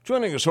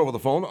Joining us over the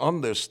phone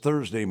on this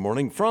Thursday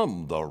morning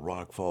from the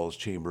Rock Falls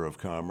Chamber of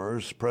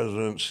Commerce,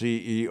 President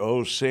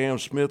CEO Sam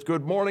Smith.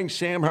 Good morning,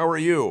 Sam. How are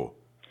you?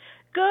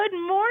 Good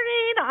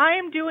morning. I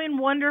am doing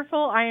wonderful.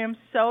 I am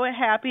so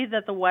happy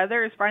that the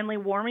weather is finally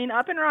warming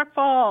up in Rock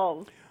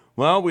Falls.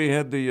 Well, we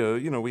had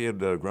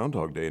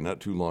Groundhog Day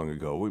not too long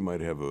ago. We might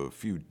have a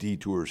few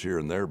detours here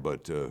and there,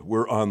 but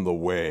we're on the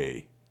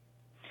way.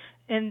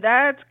 And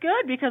that's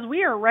good because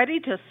we are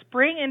ready to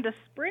spring into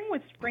spring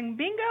with spring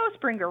bingo,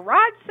 spring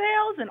garage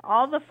sales, and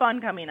all the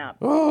fun coming up.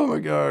 Oh my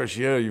gosh,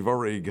 yeah, you've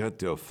already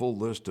got a full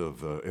list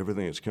of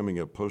everything that's coming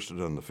up posted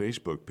on the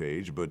Facebook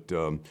page, but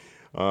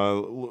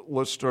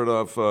let's start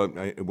off.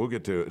 We'll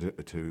get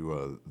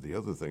to the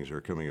other things that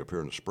are coming up here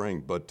in the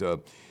spring, but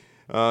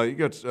you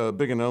got a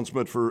big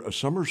announcement for a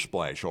summer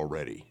splash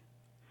already.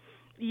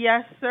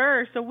 Yes,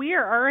 sir. So we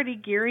are already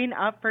gearing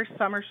up for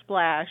Summer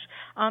Splash.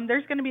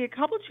 There's going to be a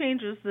couple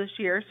changes this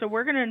year. So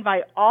we're going to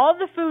invite all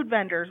the food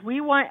vendors.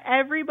 We want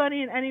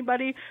everybody and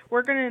anybody.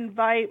 We're going to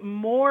invite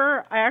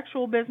more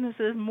actual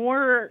businesses,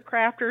 more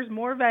crafters,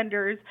 more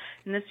vendors.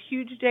 And this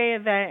huge day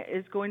event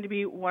is going to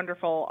be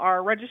wonderful.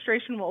 Our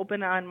registration will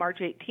open on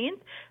March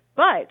 18th.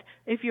 But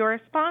if you're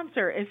a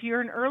sponsor, if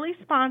you're an early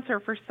sponsor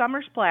for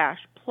Summer Splash,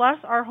 plus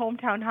our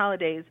hometown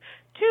holidays,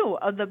 two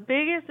of the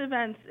biggest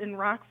events in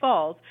Rock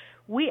Falls,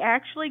 we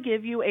actually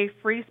give you a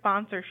free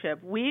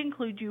sponsorship. We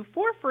include you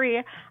for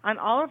free on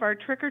all of our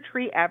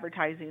trick-or-treat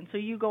advertising. So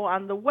you go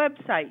on the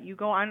website, you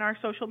go on our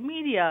social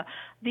media,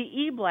 the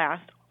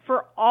e-blast,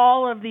 for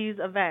all of these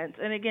events.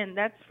 And again,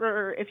 that's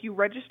for if you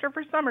register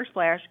for Summer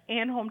Splash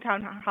and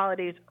Hometown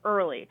Holidays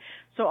early.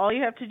 So all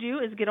you have to do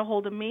is get a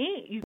hold of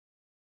me. You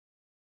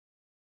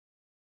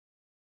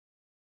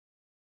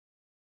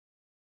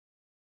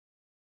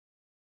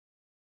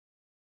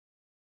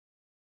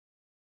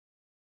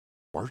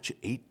March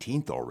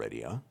 18th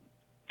already, huh?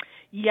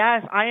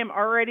 Yes, I am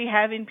already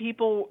having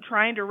people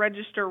trying to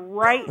register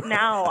right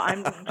now.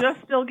 I'm just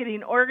still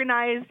getting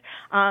organized.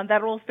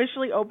 That will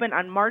officially open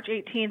on March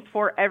 18th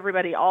for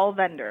everybody, all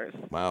vendors.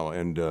 Wow,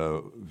 and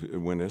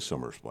when is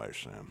Summer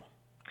Splash, Sam?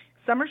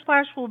 Summer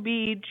Splash will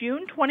be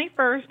June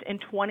 21st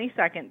and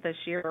 22nd this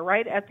year,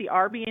 right at the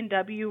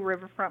RB&W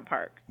Riverfront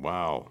Park.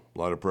 Wow, a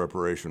lot of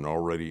preparation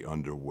already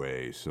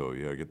underway. So,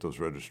 yeah, get those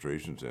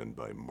registrations in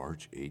by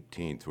March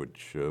 18th,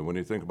 which, when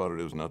you think about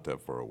it, is not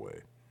that far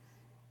away.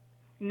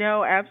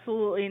 No,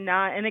 absolutely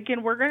not. And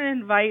again, we're going to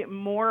invite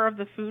more of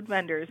the food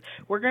vendors.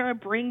 We're going to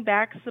bring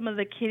back some of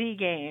the kiddie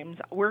games.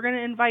 We're going to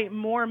invite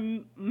more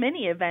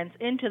mini events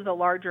into the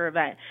larger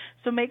event.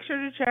 So make sure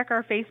to check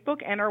our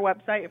Facebook and our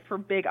website for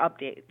big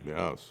updates.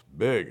 Yes,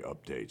 big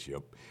updates,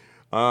 yep.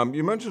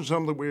 You mentioned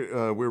something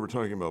that we were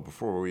talking about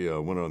before we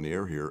went on the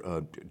air here.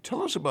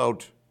 Tell us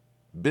about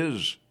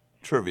biz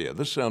trivia.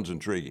 This sounds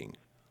intriguing.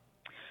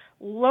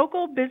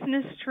 Local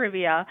business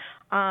trivia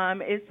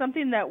is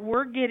something that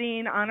we're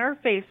getting on our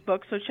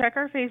Facebook. So check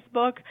our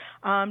Facebook,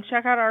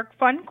 check out our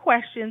fun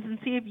questions, and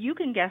see if you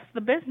can guess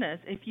the business.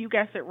 If you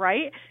guess it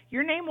right,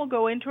 your name will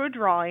go into a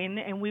drawing,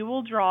 and we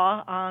will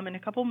draw in a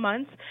couple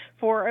months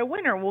for a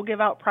winner. We'll give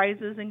out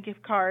prizes and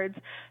gift cards.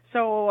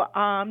 So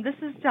this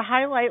is to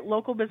highlight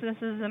local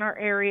businesses in our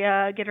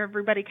area, get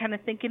everybody kind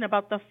of thinking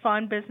about the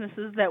fun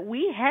businesses that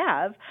we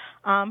have.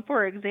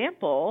 For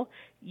example,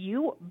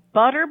 you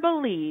better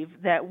believe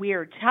that we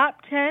are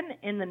top 10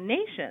 in the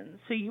nation,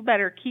 so you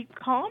better keep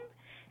calm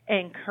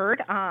and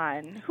curd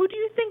on. Who do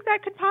you think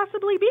that could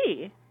possibly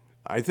be?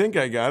 I think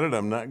I got it.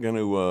 I'm not going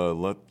to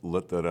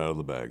let that out of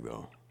the bag,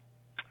 though.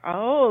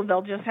 Oh,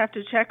 they'll just have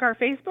to check our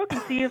Facebook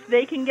and see if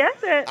they can guess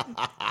it.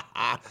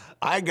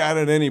 I got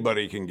it.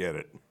 Anybody can get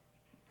it.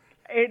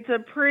 It's a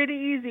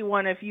pretty easy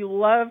one if you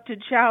love to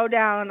chow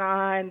down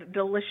on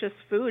delicious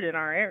food in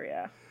our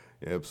area.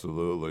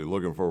 Absolutely.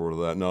 Looking forward to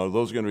that. Now,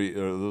 those are going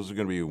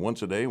to be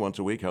once a day, once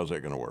a week? How's that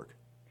going to work?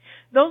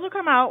 Those will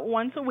come out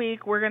once a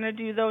week. We're going to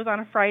do those on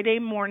a Friday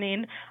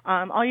morning.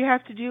 All you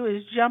have to do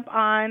is jump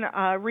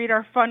on, read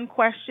our fun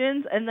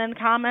questions, and then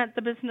comment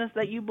the business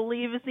that you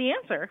believe is the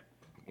answer.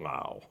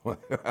 Wow.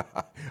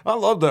 I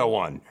love that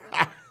one.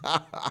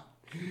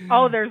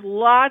 Oh, there's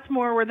lots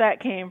more where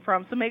that came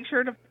from, so make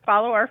sure to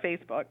follow our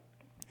Facebook.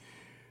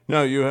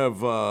 Now, you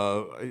have,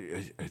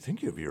 I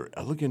think you have your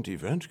elegant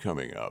event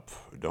coming up,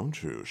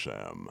 don't you,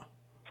 Sam?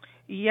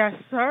 Yes,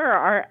 sir.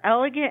 Our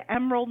Elegant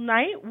Emerald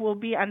Night will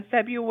be on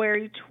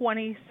February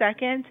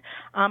 22nd.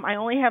 I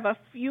only have a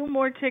few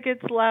more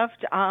tickets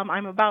left.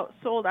 I'm about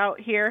sold out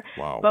here.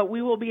 Wow. But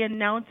we will be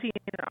announcing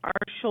our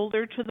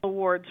Shoulder to the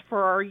Awards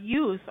for our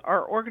youth,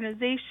 our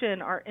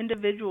organization, our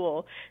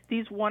individual.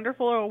 These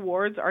wonderful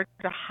awards are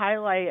to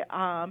highlight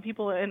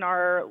people in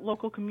our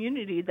local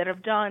community that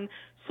have done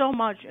so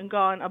much and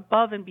gone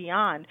above and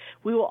beyond.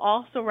 We will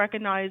also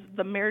recognize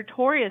the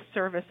Meritorious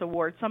Service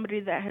Award, somebody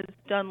that has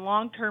done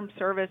long-term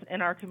service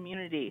in our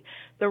community.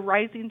 The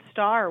Rising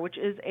Star, which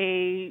is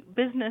a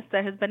business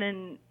that has been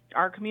in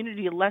our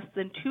community less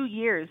than 2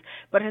 years,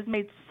 but has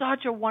made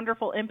such a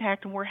wonderful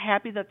impact, and we're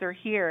happy that they're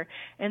here.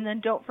 And then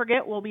don't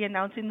forget, we'll be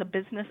announcing the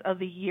Business of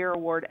the Year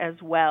award as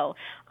well.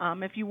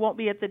 If you won't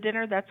be at the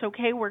dinner, that's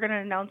okay. We're going to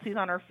announce these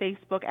on our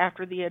Facebook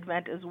after the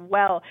event as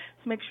well.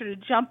 So make sure to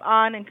jump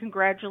on and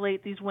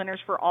congratulate these winners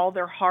for all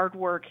their hard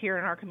work here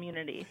in our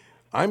community.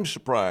 I'm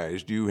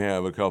surprised you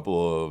have a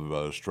couple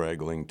of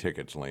straggling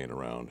tickets laying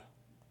around.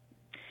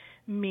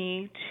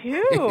 Me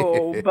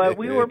too, but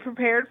we were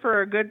prepared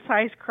for a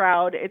good-sized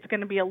crowd. It's going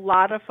to be a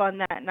lot of fun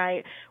that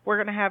night. We're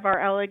going to have our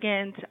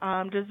elegant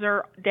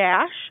dessert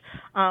dash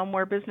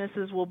where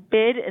businesses will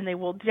bid and they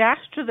will dash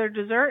to their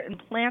dessert and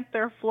plant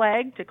their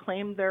flag to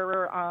claim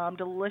their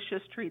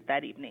delicious treat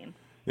that evening.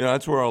 Yeah,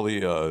 that's where all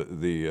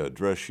the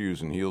dress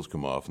shoes and heels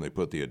come off, and they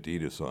put the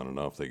Adidas on, and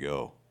off they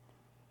go.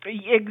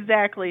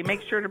 Exactly.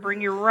 Make sure to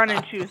bring your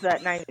running shoes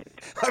that night.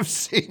 I've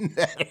seen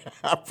that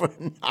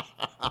happen.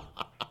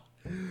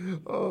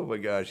 Oh my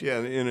gosh, yeah,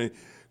 and it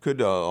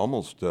could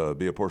almost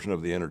be a portion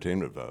of the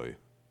entertainment value.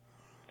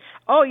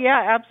 Oh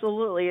yeah,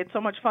 absolutely. It's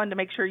so much fun to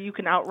make sure you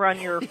can outrun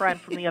your friend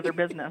from the other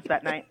business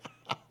that night.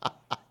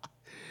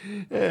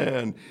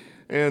 And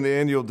the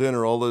annual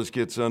dinner, all this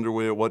gets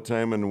underway at what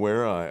time and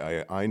where?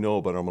 I know,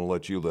 but I'm going to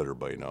let you let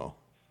everybody know.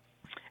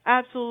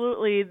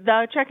 Absolutely.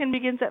 The check-in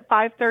begins at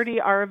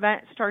 5:30. Our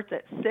event starts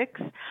at 6.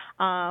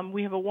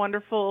 We have a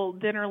wonderful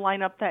dinner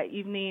lineup that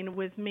evening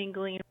with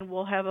mingling.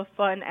 We'll have a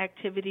fun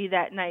activity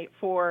that night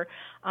for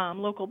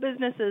local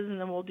businesses, and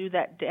then we'll do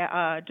that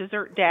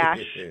dessert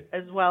dash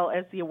as well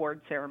as the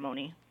award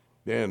ceremony.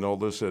 Yeah, and all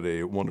this at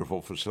a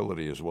wonderful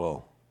facility as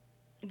well.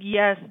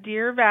 Yes,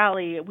 Deer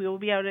Valley. We will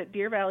be out at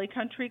Deer Valley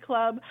Country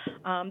Club.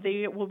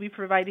 They will be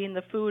providing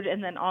the food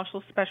and then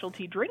also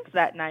specialty drinks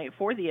that night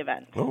for the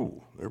event.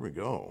 Oh, there we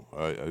go.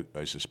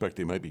 I suspect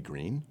they might be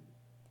green.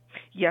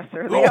 Yes,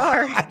 sir, they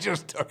are. I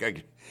just took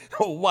a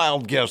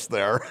wild guess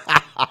there.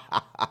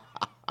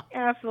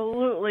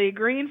 Absolutely.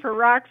 Green for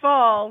Rock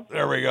Falls.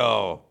 There we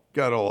go.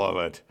 Gotta love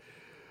it.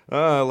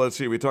 Let's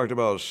see. We talked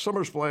about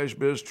Summer Splash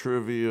Biz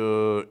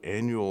Trivia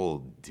annual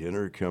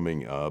dinner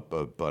coming up,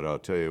 but I'll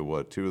tell you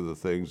what, two of the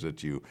things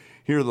that you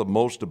hear the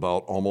most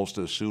about almost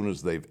as soon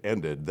as they've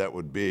ended, that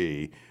would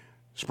be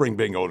spring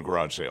bingo and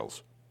garage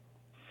sales.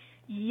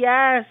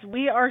 Yes,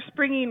 we are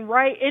springing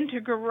right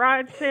into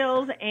garage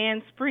sales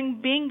and spring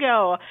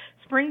bingo.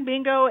 Spring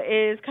bingo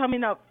is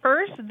coming up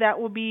first. That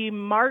will be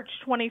March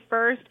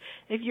 21st.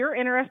 If you're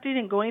interested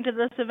in going to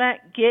this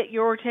event, get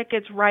your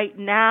tickets right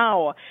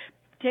now.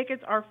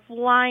 Tickets are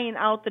flying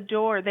out the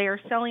door. They are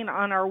selling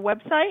on our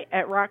website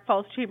at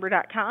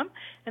rockfallschamber.com,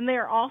 and they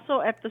are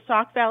also at the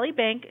Sauk Valley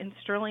Bank in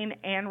Sterling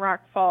and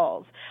Rock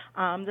Falls.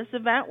 This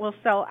event will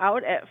sell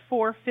out at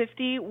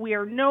 $4.50. We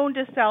are known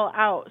to sell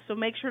out, so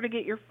make sure to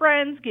get your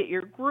friends, get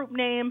your group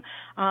name,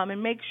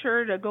 and make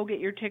sure to go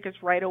get your tickets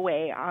right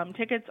away.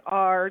 Tickets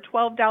are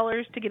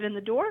 $12 to get in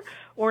the door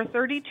or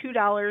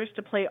 $32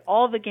 to play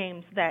all the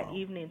games that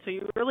evening. So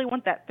you really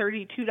want that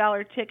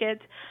 $32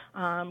 ticket.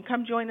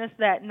 Come join us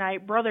that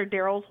night. Brother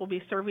Daryl's will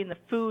be serving the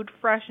food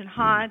fresh and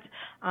hot.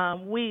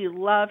 We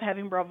love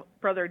having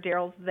Brother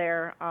Daryl's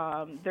there.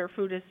 Their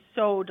food is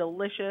so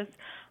delicious.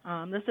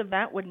 This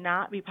event would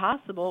not be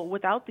possible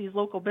without these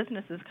local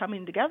businesses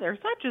coming together,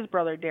 such as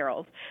Brother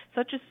Daryl's,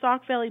 such as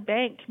Sauk Valley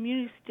Bank,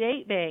 Community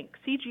State Bank,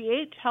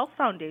 CGH Health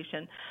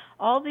Foundation.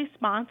 All these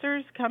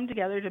sponsors come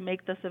together to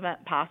make this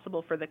event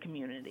possible for the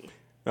community.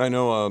 I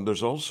know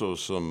there's also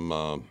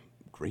some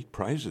great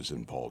prizes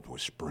involved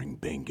with spring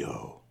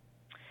bingo.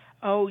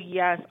 Oh,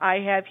 yes. I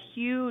have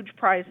huge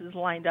prizes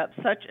lined up,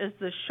 such as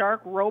the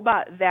Shark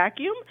Robot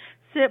Vacuum.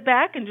 Sit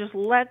back and just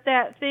let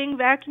that thing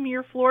vacuum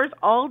your floors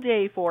all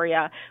day for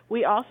you.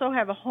 We also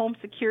have a home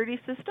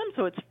security system,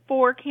 so it's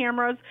 4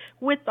 cameras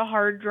with the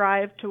hard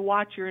drive to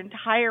watch your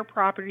entire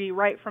property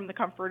right from the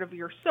comfort of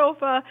your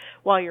sofa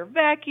while your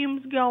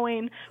vacuum's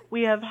going.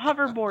 We have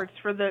hoverboards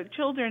for the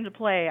children to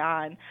play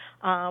on.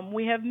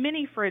 We have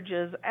mini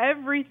fridges,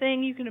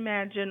 everything you can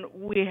imagine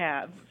we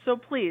have. So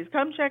please,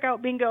 come check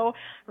out Bingo.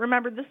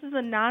 Remember, this is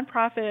a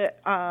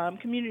nonprofit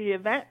community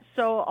event,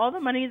 so all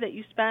the money that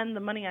you spend, the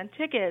money on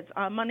tickets,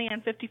 money on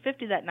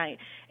 50/50 that night,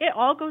 it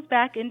all goes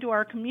back into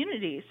our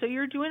community. So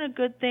you're doing a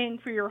good thing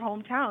for your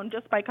hometown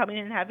just by coming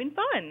and having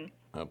fun.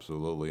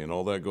 Absolutely, and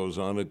all that goes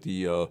on at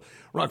the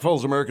Rock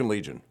Falls American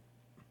Legion.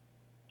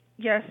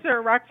 Yes,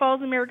 sir. Rock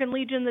Falls American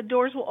Legion, the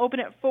doors will open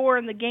at 4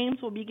 and the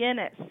games will begin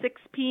at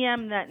 6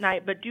 p.m. that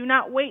night. But do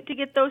not wait to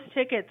get those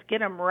tickets. Get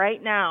them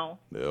right now.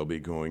 They'll be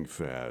going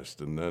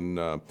fast. And then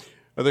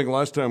I think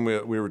last time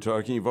we were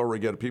talking, you've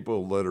already got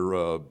people that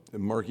are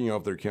marking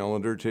off their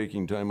calendar,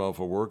 taking time off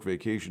of work,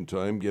 vacation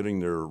time, getting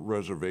their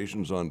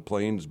reservations on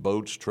planes,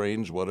 boats,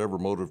 trains, whatever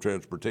mode of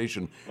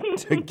transportation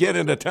to get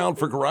into town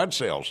for garage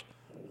sales.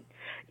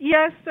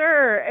 Yes,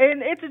 sir.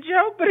 And it's a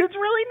joke, but it's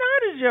really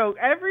not a joke.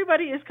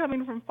 Everybody is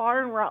coming from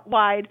far and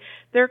wide.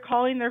 They're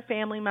calling their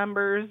family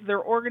members. They're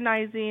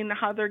organizing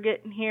how they're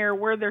getting here,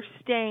 where they're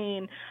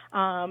staying.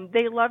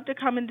 They love to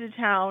come into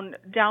town,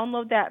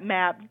 download that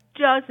map,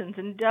 dozens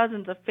and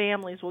dozens of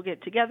families will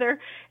get together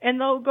and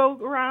they'll go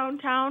around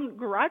town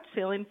garage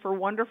sailing for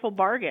wonderful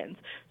bargains.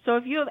 So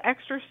if you have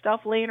extra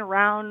stuff laying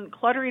around,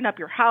 cluttering up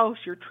your house,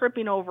 you're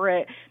tripping over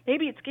it,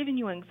 maybe it's giving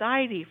you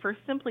anxiety, for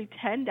simply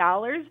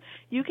 $10,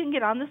 you can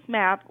get on this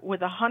map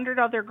with 100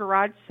 other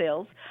garage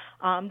sales.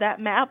 That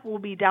map will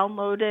be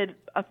downloaded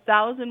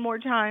 1,000 more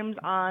times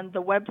on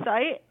the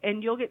website,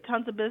 and you'll get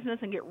tons of business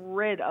and get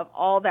rid of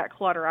all that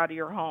clutter out of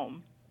your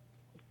home.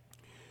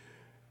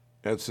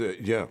 That's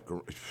it. Yeah.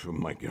 Oh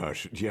my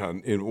gosh. Yeah.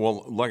 And,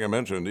 well, like I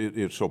mentioned,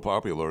 it's so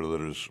popular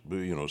that it's,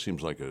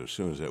 seems like as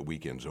soon as that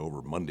weekend's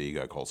over, Monday you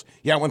got calls.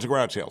 Yeah, when's the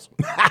garage sales?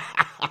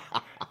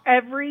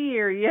 Every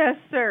year, yes,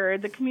 sir.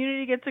 The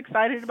community gets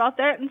excited about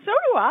that, and so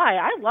do I.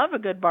 I love a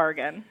good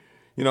bargain.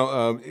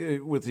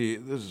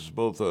 This is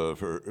both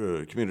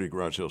for community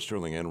garage sales,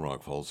 Sterling and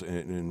Rock Falls,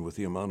 and with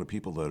the amount of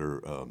people that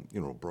are,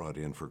 brought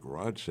in for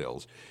garage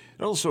sales,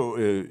 it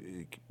also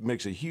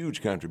makes a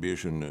huge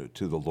contribution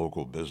to the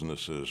local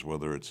businesses,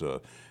 whether it's a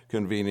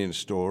convenience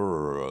store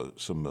or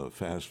some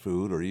fast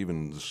food or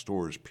even the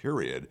stores,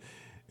 period.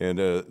 And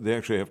they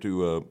actually have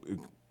to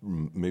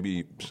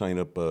maybe sign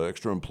up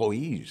extra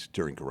employees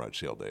during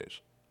garage sale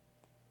days.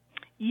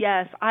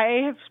 Yes,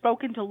 I have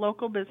spoken to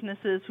local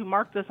businesses who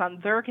mark this on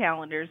their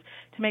calendars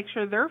to make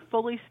sure they're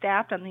fully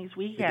staffed on these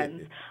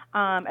weekends.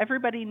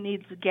 Everybody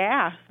needs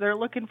gas. They're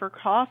looking for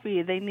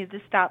coffee. They need to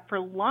stop for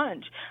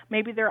lunch.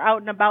 Maybe they're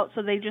out and about,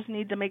 so they just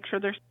need to make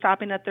sure they're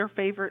stopping at their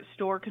favorite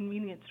store,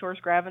 convenience stores,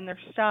 grabbing their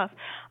stuff.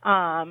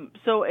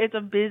 So it's a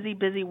busy,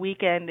 busy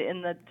weekend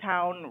in the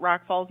town,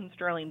 Rock Falls and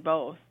Sterling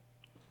both.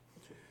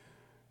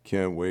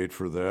 Can't wait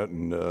for that.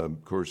 And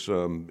of course,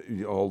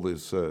 all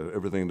this,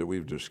 everything that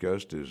we've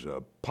discussed is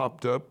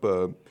popped up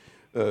for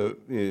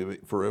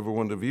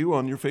everyone to view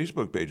on your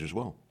Facebook page as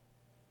well.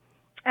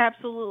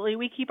 Absolutely.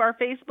 We keep our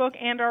Facebook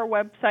and our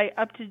website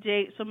up to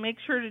date, so make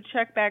sure to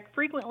check back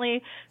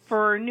frequently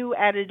for new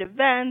added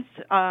events,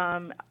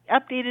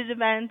 updated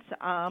events,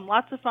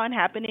 lots of fun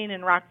happening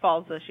in Rock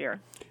Falls this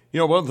year.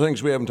 One of the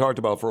things we haven't talked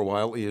about for a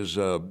while is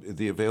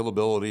the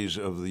availabilities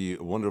of the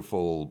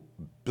wonderful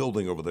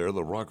building over there,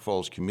 the Rock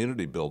Falls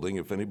Community Building.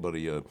 If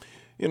anybody,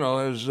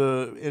 has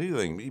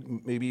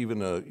anything, maybe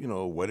even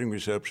a wedding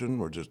reception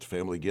or just a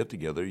family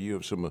get-together, you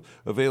have some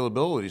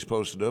availabilities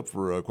posted up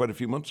for quite a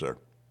few months there.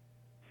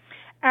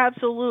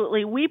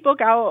 Absolutely. We book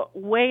out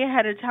way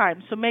ahead of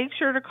time, so make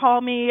sure to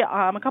call me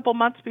a couple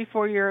months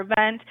before your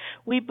event.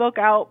 We book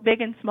out big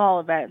and small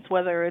events,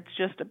 whether it's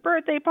just a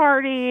birthday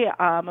party,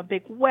 a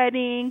big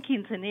wedding,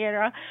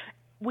 quinceañera.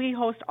 We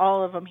host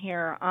all of them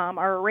here.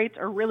 Our rates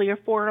are really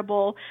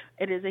affordable.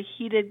 It is a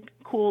heated,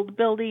 cooled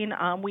building.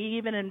 We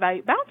even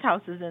invite bounce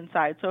houses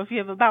inside. So if you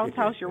have a bounce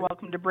house, you're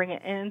welcome to bring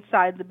it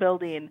inside the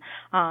building.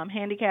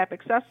 Handicap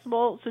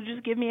accessible. So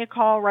just give me a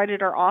call right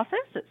at our office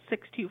at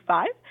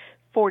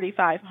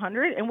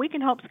 625-4500, and we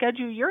can help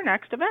schedule your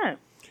next event.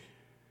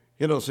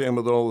 Sam,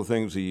 with all the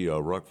things the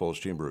Rock Falls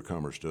Chamber of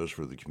Commerce does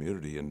for the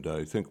community, and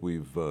I think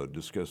we've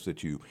discussed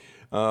that you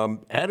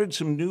added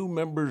some new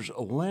members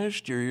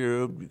last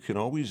year. You can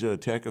always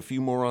tack a few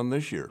more on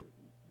this year.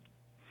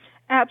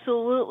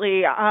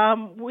 Absolutely.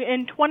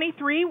 In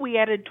 23, we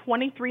added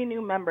 23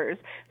 new members.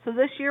 So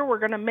this year, we're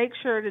going to make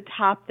sure to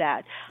top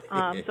that.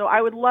 So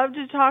I would love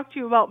to talk to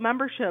you about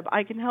membership.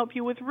 I can help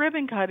you with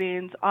ribbon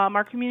cuttings.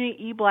 Our community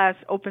e-blast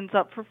opens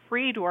up for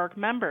free to our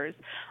members.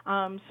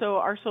 So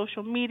our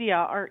social media,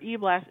 our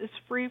e-blast is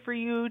free for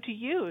you to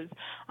use.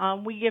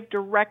 We give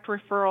direct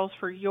referrals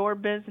for your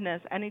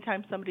business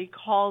anytime somebody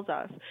calls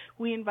us.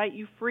 We invite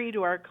you free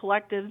to our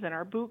collectives and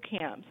our boot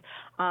camps.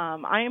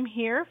 I am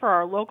here for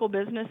our local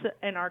business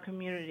and our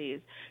communities.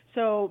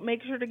 So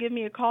make sure to give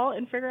me a call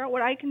and figure out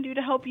what I can do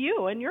to help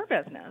you and your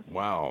business.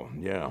 Wow,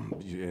 yeah.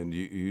 And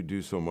you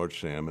do so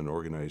much, Sam, in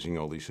organizing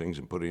all these things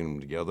and putting them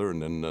together,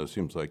 and then it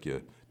seems like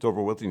it's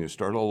over with and you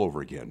start all over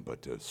again,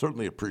 but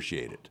certainly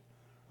appreciate it.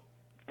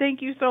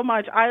 Thank you so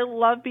much. I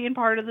love being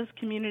part of this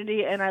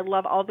community, and I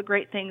love all the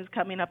great things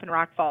coming up in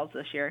Rock Falls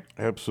this year.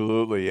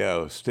 Absolutely,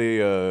 yeah.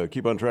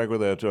 Keep on track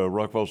with that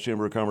Rock Falls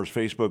Chamber of Commerce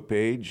Facebook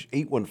page.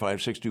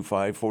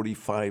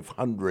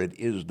 815-625-4500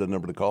 is the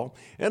number to call,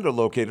 and are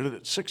located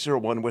at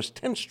 601 West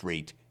 10th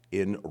Street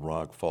in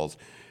Rock Falls.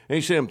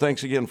 Hey, Sam,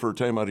 thanks again for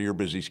time out of your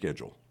busy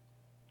schedule.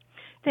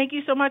 Thank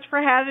you so much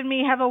for having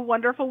me. Have a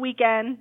wonderful weekend.